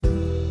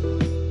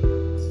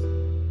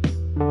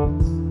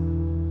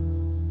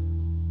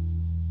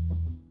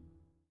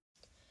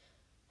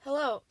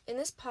In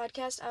this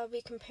podcast, I will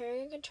be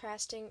comparing and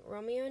contrasting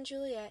Romeo and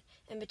Juliet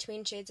and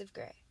Between Shades of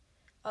Grey.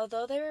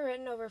 Although they were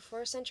written over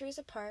 4 centuries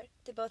apart,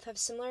 they both have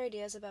similar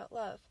ideas about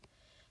love.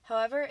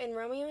 However, in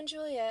Romeo and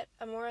Juliet,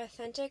 a more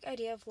authentic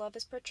idea of love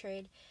is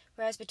portrayed,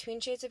 whereas Between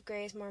Shades of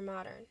Grey is more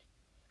modern.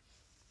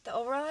 The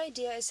overall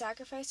idea is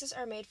sacrifices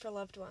are made for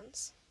loved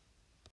ones.